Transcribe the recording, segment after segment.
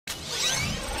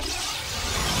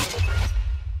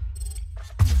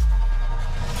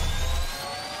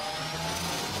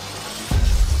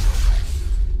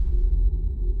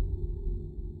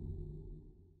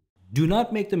Do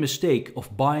not make the mistake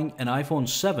of buying an iPhone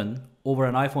 7 over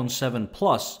an iPhone 7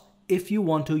 Plus if you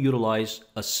want to utilize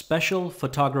a special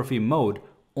photography mode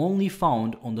only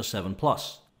found on the 7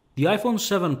 Plus. The iPhone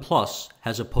 7 Plus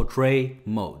has a portrait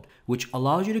mode, which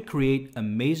allows you to create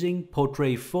amazing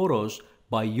portrait photos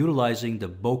by utilizing the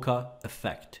bokeh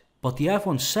effect. But the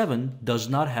iPhone 7 does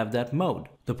not have that mode,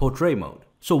 the portrait mode.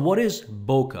 So what is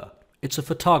bokeh? It's a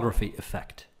photography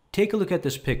effect. Take a look at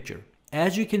this picture.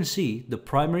 As you can see, the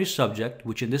primary subject,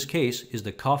 which in this case is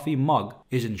the coffee mug,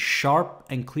 is in sharp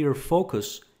and clear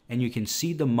focus, and you can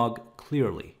see the mug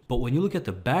clearly. But when you look at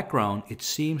the background, it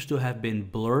seems to have been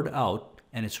blurred out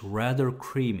and it's rather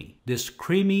creamy. This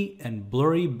creamy and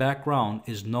blurry background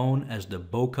is known as the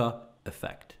bokeh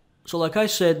effect. So like I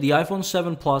said, the iPhone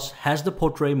 7 Plus has the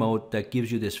portrait mode that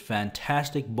gives you this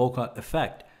fantastic bokeh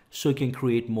effect so you can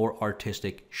create more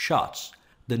artistic shots.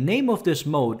 The name of this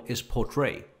mode is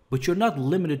portrait. But you're not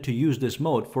limited to use this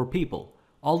mode for people,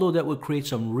 although that would create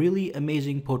some really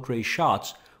amazing portrait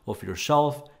shots of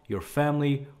yourself, your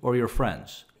family, or your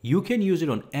friends. You can use it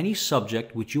on any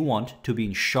subject which you want to be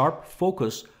in sharp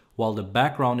focus while the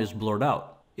background is blurred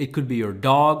out. It could be your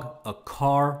dog, a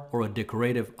car, or a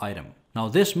decorative item. Now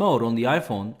this mode on the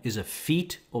iPhone is a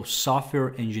feat of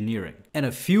software engineering, and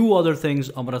a few other things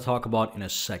I'm going to talk about in a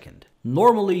second.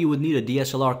 Normally you would need a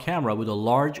DSLR camera with a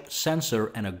large sensor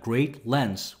and a great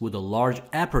lens with a large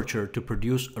aperture to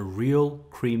produce a real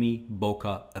creamy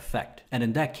bokeh effect. And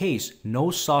in that case,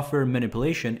 no software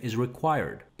manipulation is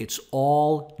required. It's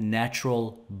all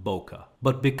natural bokeh.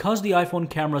 But because the iPhone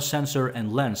camera sensor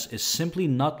and lens is simply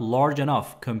not large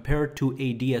enough compared to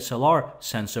a DSLR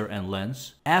sensor and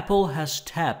lens, Apple has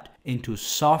tapped into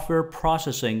software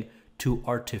processing to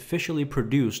artificially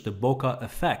produce the bokeh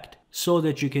effect so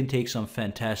that you can take some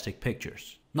fantastic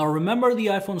pictures. Now remember, the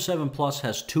iPhone 7 Plus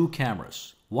has two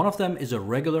cameras. One of them is a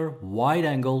regular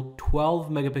wide-angle 12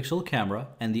 megapixel camera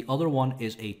and the other one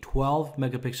is a 12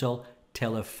 megapixel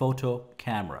telephoto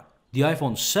camera. The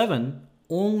iPhone 7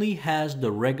 only has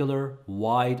the regular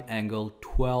wide-angle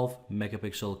 12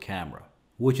 megapixel camera,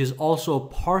 which is also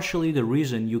partially the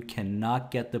reason you cannot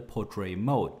get the portrait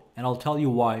mode, and I'll tell you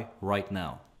why right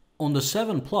now. On the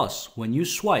 7 Plus, when you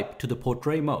swipe to the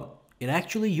portrait mode, it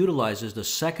actually utilizes the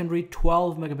secondary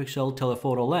 12 megapixel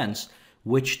telephoto lens,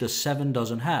 which the 7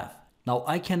 doesn't have. Now,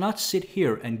 I cannot sit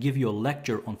here and give you a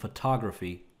lecture on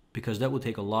photography because that would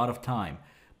take a lot of time.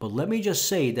 But let me just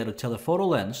say that a telephoto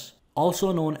lens,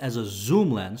 also known as a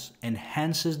zoom lens,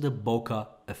 enhances the bokeh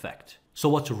effect. So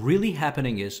what's really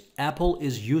happening is Apple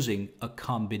is using a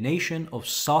combination of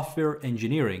software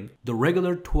engineering, the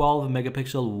regular 12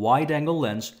 megapixel wide-angle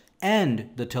lens, and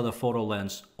the telephoto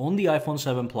lens on the iPhone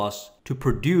 7 Plus to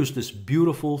produce this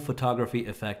beautiful photography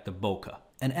effect, the bokeh.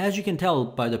 And as you can tell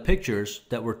by the pictures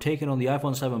that were taken on the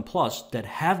iPhone 7 Plus that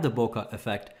have the bokeh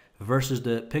effect versus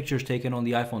the pictures taken on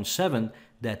the iPhone 7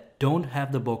 that don't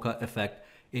have the bokeh effect,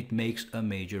 it makes a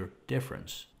major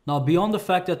difference. Now, beyond the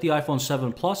fact that the iPhone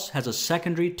 7 Plus has a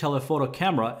secondary telephoto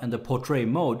camera and the portrait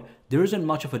mode, there isn't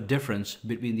much of a difference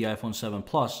between the iPhone 7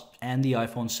 Plus and the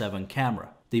iPhone 7 camera.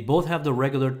 They both have the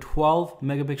regular 12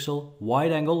 megapixel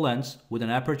wide-angle lens with an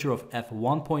aperture of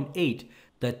f1.8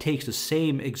 that takes the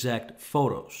same exact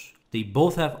photos. They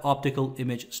both have optical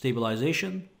image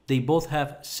stabilization. They both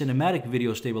have cinematic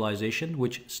video stabilization,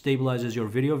 which stabilizes your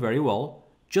video very well.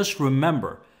 Just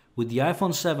remember, with the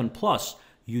iPhone 7 Plus,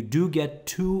 you do get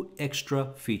two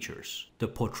extra features: the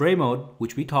portrait mode,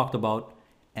 which we talked about,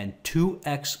 and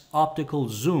 2x optical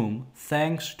zoom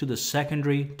thanks to the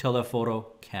secondary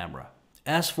telephoto camera.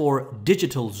 As for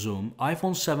digital zoom,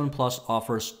 iPhone 7 Plus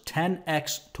offers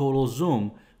 10x total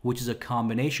zoom, which is a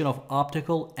combination of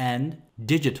optical and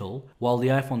digital, while the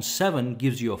iPhone 7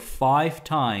 gives you a 5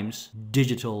 times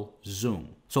digital zoom.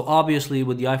 So obviously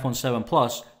with the iPhone 7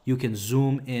 Plus, you can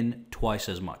zoom in twice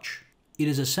as much. It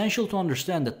is essential to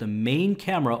understand that the main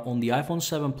camera on the iPhone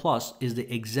 7 Plus is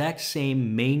the exact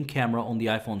same main camera on the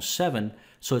iPhone 7,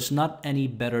 so it's not any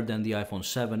better than the iPhone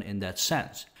 7 in that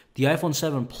sense. The iPhone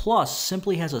 7 Plus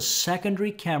simply has a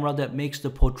secondary camera that makes the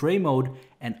portrait mode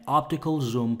and optical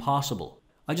zoom possible.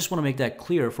 I just want to make that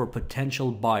clear for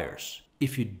potential buyers.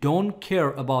 If you don't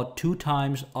care about 2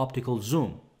 times optical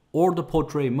zoom or the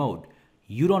portrait mode,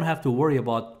 you don't have to worry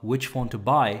about which phone to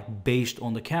buy based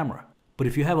on the camera. But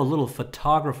if you have a little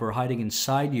photographer hiding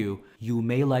inside you, you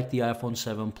may like the iPhone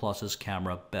 7 Plus's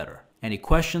camera better. Any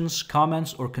questions,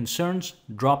 comments, or concerns,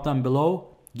 drop them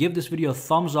below. Give this video a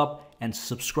thumbs up and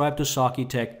subscribe to Saki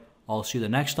Tech. I'll see you the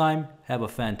next time. Have a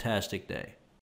fantastic day.